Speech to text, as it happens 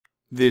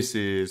This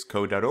is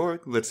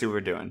code.org. Let's see what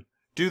we're doing.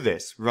 Do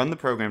this. Run the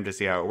program to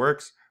see how it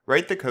works.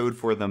 Write the code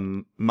for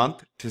the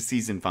month to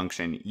season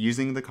function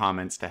using the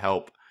comments to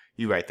help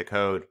you write the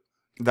code.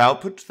 The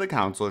output to the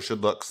console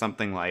should look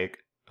something like,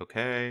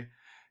 okay,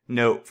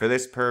 note for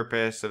this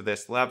purpose of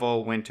this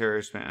level,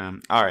 winters,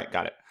 all right,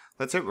 got it.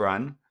 Let's hit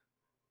run.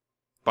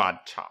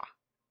 Bodcha.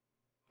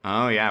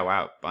 Oh yeah,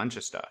 wow, bunch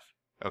of stuff.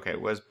 Okay,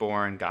 was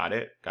born, got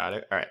it.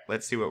 All right,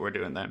 let's see what we're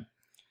doing then.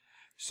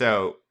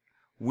 So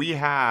we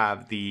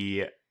have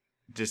the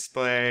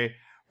display,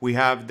 we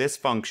have this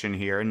function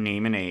here,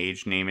 name and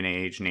age, name and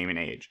age, name and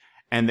age.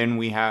 And then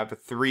we have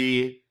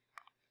three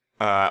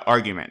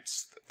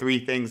arguments,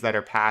 three things that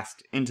are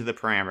passed into the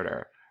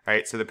parameter,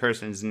 right? So the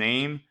person's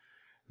name,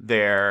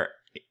 their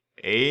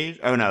age,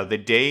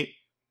 the date,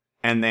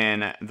 and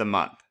then the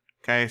month.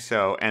 Okay,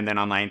 so, and then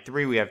on line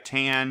 3, we have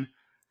tan,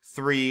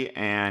 3,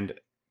 and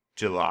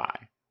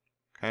July.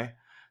 Okay,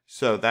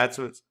 so that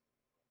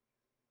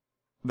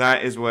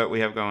is what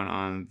we have going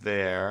on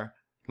there.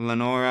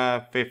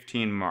 Lenora,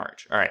 15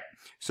 March. All right,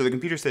 so the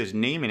computer says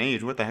name and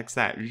age. What the heck's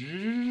that?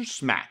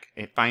 Smack.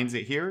 It finds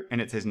it here,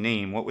 and it says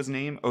name. What was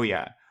name? Oh,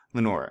 yeah,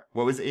 Lenora.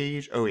 What was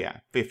age? Oh,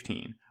 yeah,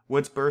 15.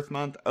 What's birth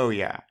month? Oh,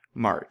 yeah,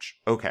 March.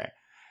 Okay.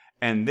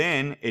 And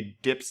then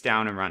it dips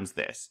down and runs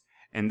this.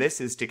 And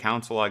this is to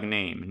console log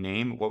name.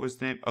 Name, what was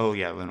the name? Oh,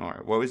 yeah,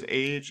 Lenora. What was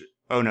age?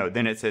 Oh, no,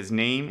 then it says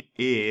name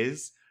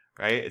is,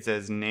 right? It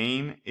says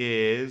name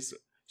is,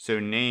 so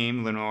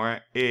name,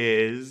 Lenora,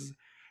 is,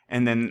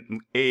 and then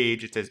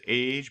age, it says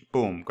age,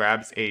 boom,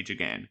 grabs age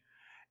again.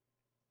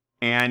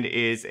 And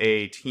is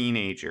a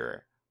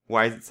teenager.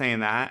 Why is it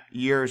saying that?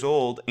 Years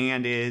old,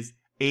 and is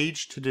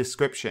age to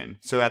description.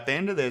 So at the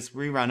end of this,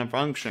 we run a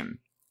function.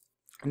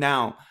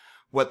 Now,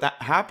 what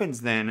that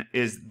happens then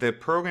is the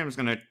program is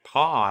going to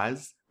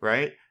pause,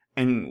 right?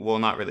 And, well,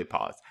 not really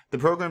pause. The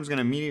program is going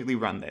to immediately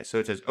run this. So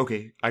it says,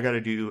 okay, I got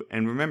to do,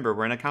 and remember,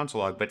 we're in a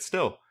console log, but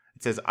still,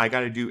 it says, I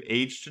got to do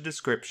age to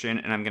description,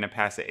 and I'm going to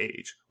pass it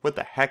age. What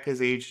the heck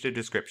is age to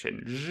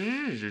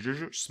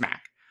description?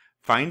 Smack.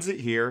 Finds it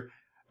here,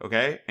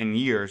 okay? And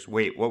years,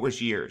 wait, what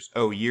was years?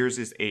 Oh, years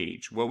is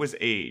age. What was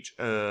age?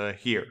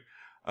 Here.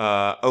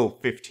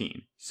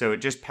 15. So it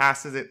just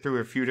passes it through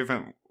a few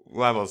different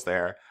levels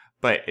there,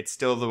 but it's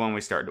still the one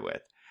we started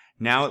with.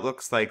 Now it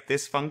looks like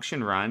this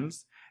function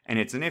runs, and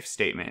it's an if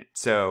statement.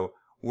 So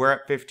we're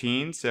at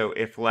 15, so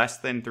if less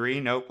than 3,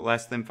 nope,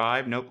 less than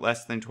 5, nope,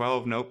 less than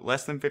 12, nope,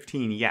 less than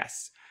 15,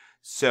 yes.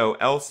 So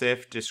else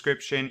if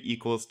description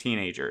equals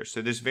teenager.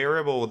 So this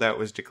variable that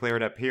was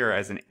declared up here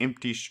as an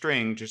empty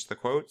string, just the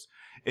quotes,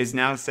 is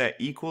now set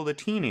equal to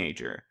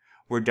teenager.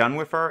 We're done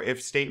with our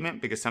if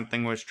statement because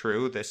something was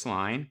true, this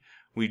line.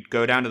 We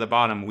go down to the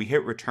bottom, we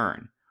hit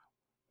return.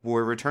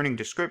 We're returning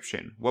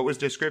description. What was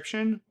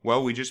description?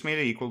 Well, we just made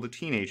it equal to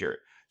teenager.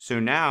 So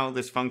now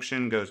this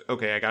function goes,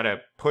 okay, I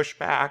gotta push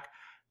back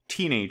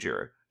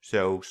teenager.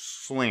 So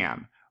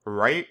slam.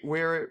 Right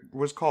where it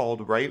was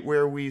called, right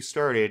where we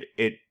started,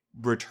 it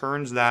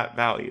returns that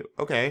value.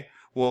 Okay,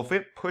 well, if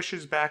it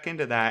pushes back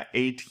into that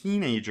a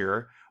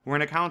teenager, we're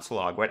in a console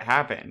log. What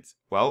happens?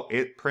 Well,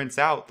 it prints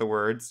out the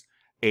words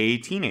a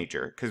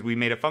teenager because we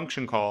made a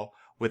function call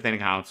within a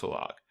console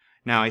log.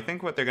 Now, I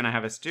think what they're going to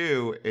have us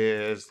do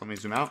is, let me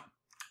zoom out.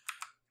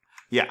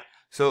 Yeah,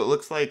 so it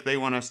looks like they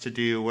want us to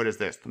do, what is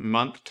this?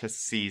 Month to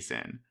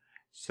season.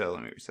 So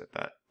let me reset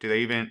that. Do they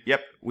even,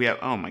 yep, we have,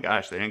 oh my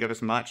gosh, they didn't give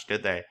us much,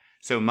 did they?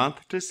 So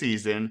month to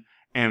season,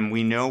 and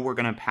we know we're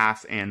going to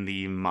pass in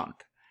the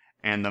month.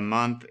 And the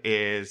month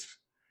is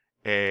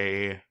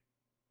a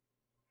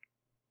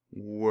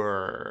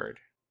word.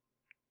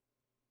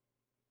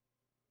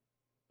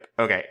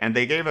 Okay, and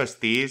they gave us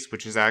these,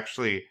 which is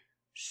actually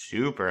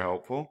super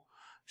helpful.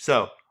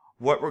 So,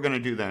 what we're going to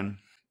do then,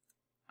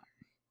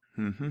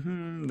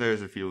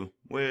 there's a few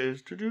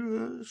ways to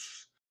do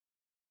this.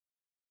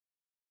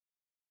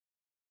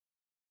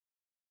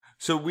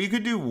 So we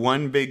could do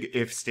one big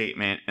if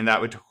statement, and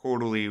that would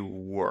totally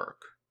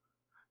work.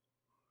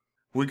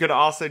 We could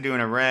also do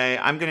an array.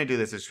 I'm going to do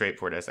this as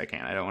straightforward as I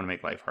can. I don't want to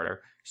make life harder.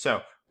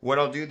 So, what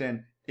I'll do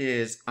then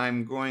is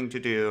I'm going to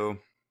do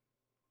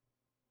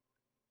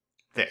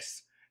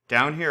this.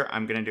 Down here,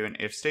 I'm going to do an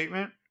if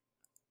statement.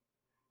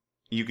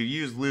 You could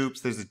use loops.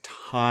 There's a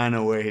ton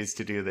of ways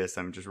to do this.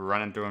 I'm just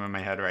running through them in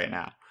my head right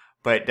now.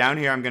 But down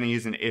here, I'm going to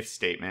use an if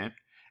statement.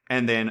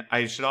 And then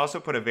I should also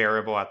put a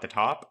variable at the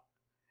top.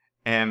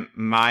 And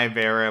my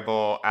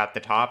variable at the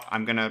top,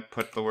 I'm going to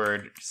put the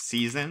word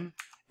season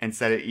and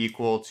set it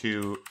equal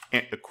to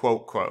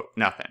quote, quote,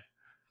 nothing.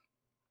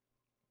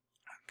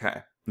 Okay.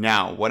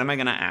 Now, what am I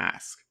going to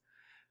ask?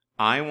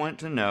 I want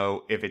to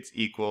know if it's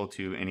equal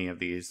to any of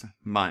these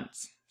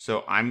months.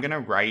 So I'm going to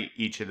write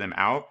each of them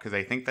out because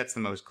I think that's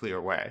the most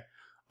clear way.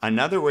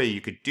 Another way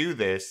you could do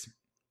this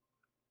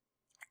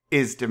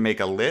is to make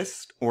a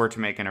list or to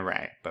make an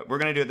array. But we're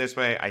going to do it this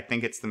way. I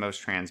think it's the most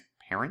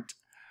transparent.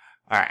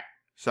 All right.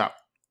 So,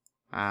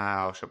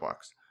 I'll show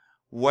blocks.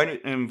 What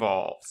it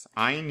involves,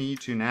 I need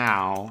to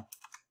now,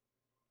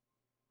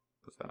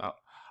 close that up.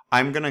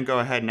 I'm going to go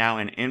ahead now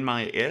and in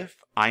my if,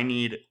 I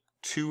need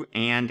two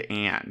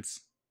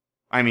ands.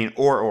 I mean,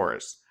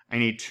 ors. I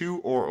need two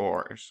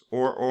ors.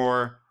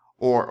 Or.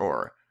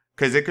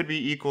 Because it could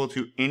be equal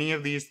to any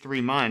of these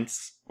 3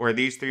 months, or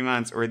these 3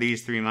 months, or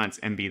these 3 months,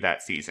 and be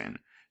that season.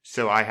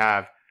 So I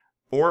have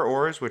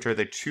ors, which are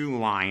the 2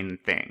 line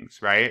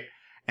things, right?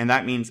 And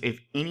that means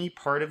if any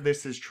part of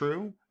this is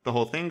true, the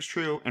whole thing's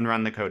true, and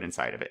run the code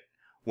inside of it.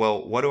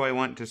 Well, what do I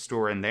want to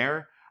store in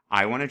there?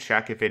 I want to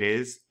check if it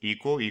is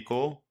equal.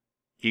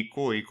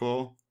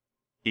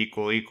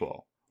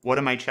 What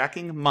am I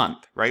checking?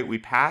 Month, right? We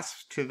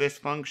pass to this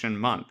function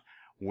month.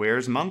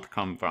 Where's month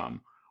come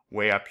from?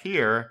 Way up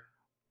here,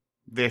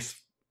 this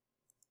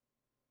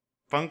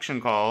function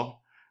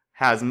call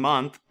has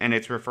month, and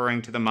it's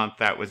referring to the month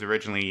that was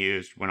originally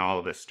used when all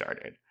of this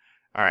started.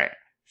 All right,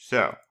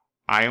 so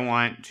I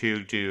want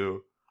to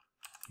do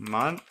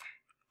month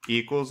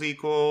equals,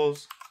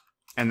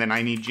 and then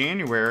I need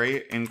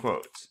January in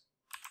quotes,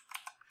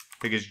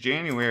 because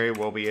January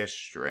will be a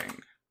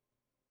string.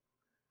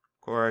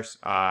 Of course,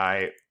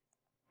 I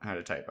had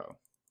a typo.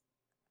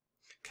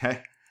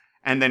 Okay,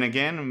 and then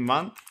again,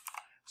 month.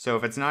 So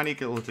if it's not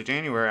equal to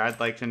January, I'd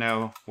like to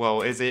know,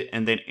 well, is it?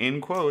 And then in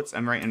quotes,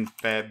 I'm writing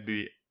February.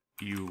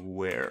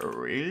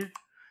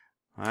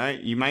 All right,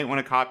 you might want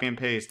to copy and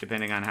paste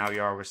depending on how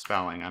you are with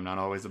spelling. I'm not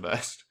always the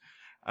best.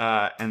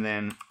 And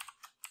then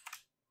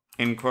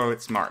in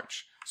quotes,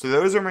 March. So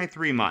those are my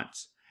 3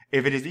 months.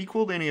 If it is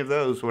equal to any of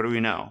those, what do we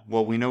know?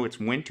 Well, we know it's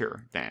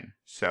winter then.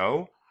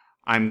 So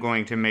I'm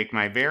going to make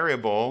my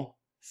variable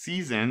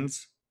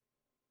seasons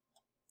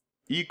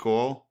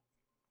equal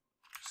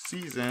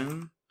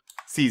season.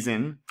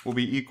 Season will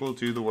be equal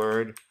to the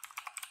word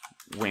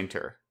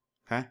winter.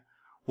 Okay?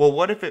 Well,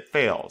 what if it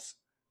fails?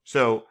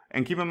 So,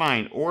 and keep in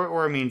mind,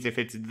 or means if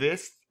it's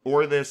this,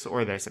 or this,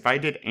 or this. If I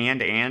did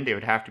and, it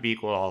would have to be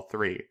equal to all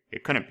 3.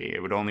 It couldn't be.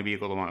 It would only be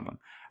equal to one of them.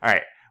 All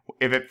right.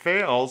 If it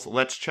fails,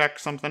 let's check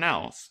something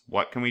else.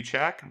 What can we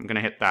check? I'm going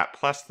to hit that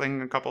plus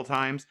thing a couple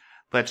times.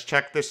 Let's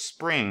check the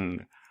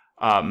spring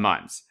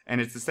months.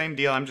 And it's the same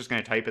deal. I'm just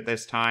going to type it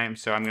this time.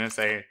 So I'm going to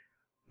say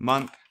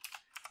month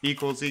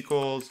equals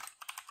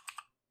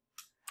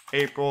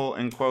April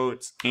in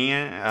quotes,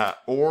 and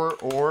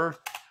or,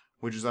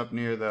 which is up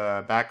near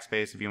the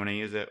backspace if you want to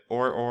use it,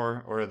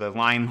 or the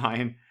line,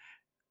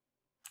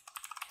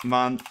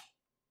 month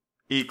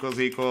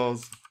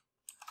equals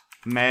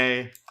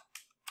May,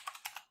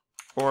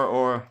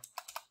 or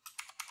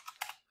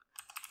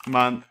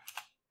month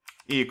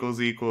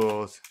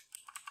equals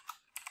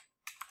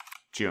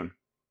June.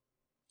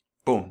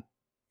 Boom.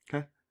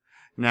 Okay.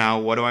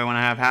 Now, what do I want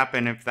to have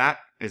happen if that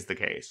is the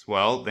case?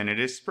 Well, then it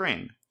is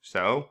spring.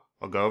 So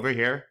I'll go over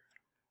here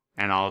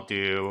and I'll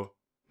do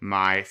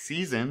my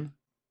season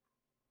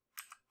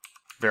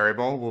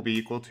variable will be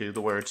equal to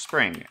the word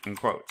spring in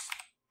quotes.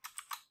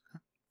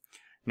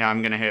 Now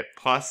I'm going to hit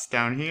plus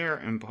down here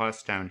and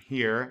plus down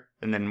here,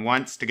 and then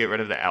once to get rid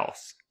of the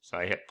else. So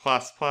I hit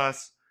plus,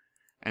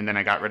 and then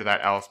I got rid of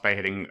that else by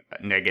hitting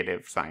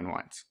negative sign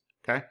once.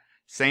 Okay?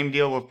 Same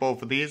deal with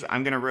both of these.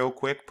 I'm going to real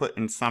quick put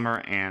in summer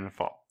and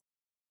fall.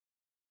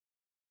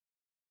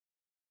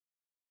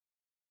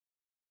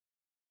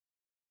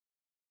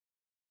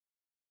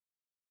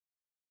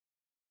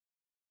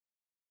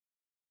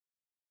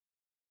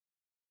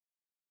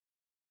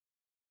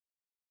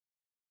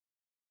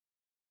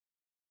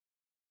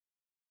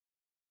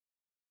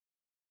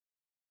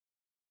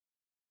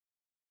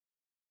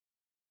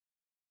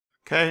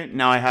 Okay,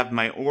 now I have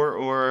my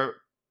or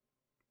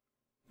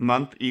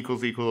month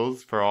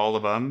equals for all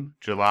of them.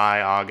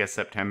 July, August,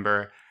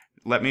 September.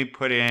 Let me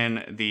put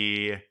in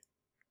the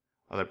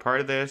other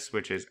part of this,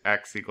 which is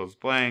x equals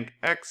blank.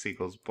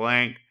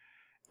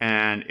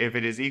 And if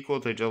it is equal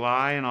to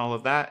July and all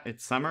of that,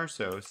 it's summer,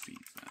 so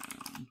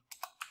season.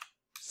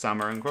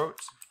 Summer in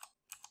quotes.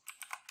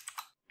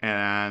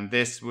 And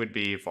this would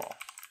be fall.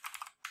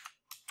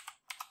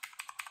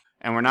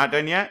 And we're not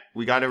done yet.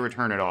 We got to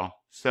return it all.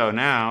 So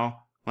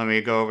now, let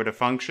me go over to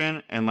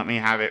function and let me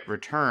have it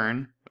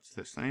return. What's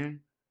this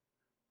saying?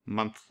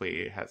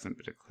 Monthly hasn't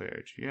been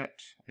declared yet.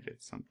 I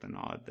did something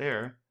odd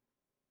there.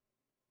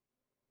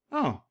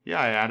 Oh, yeah,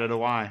 I added a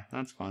Y.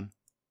 That's fun.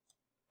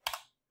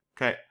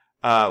 Okay,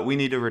 we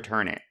need to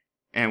return it.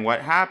 And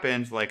what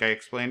happens, like I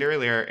explained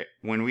earlier,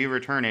 when we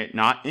return it,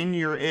 not in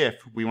your if,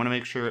 we want to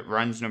make sure it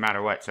runs no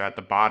matter what. So at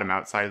the bottom,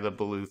 outside of the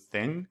blue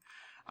thing,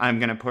 I'm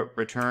going to put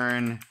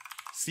return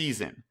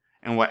season.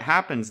 And what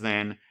happens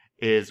then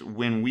is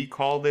when we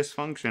call this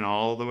function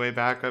all the way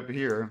back up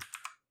here,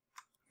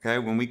 okay,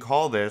 when we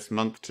call this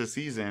month to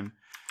season,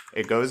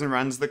 it goes and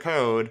runs the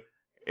code,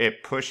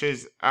 it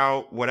pushes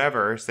out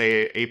whatever,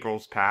 say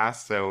April's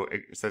past, so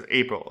it says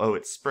April, oh,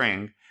 it's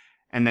spring,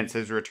 and then it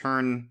says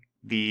return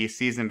the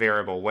season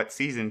variable. What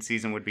season?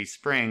 Season would be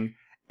spring,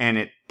 and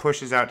it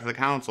pushes out to the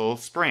console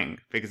spring,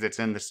 because it's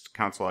in this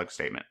console log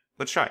statement.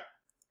 Let's try.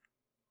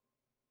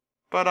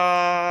 But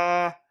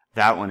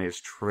that one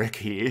is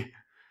tricky.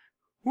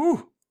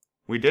 Woo!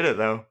 We did it,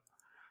 though.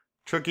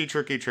 Tricky.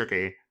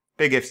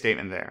 Big if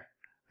statement there.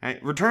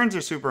 Right? Returns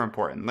are super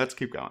important. Let's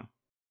keep going.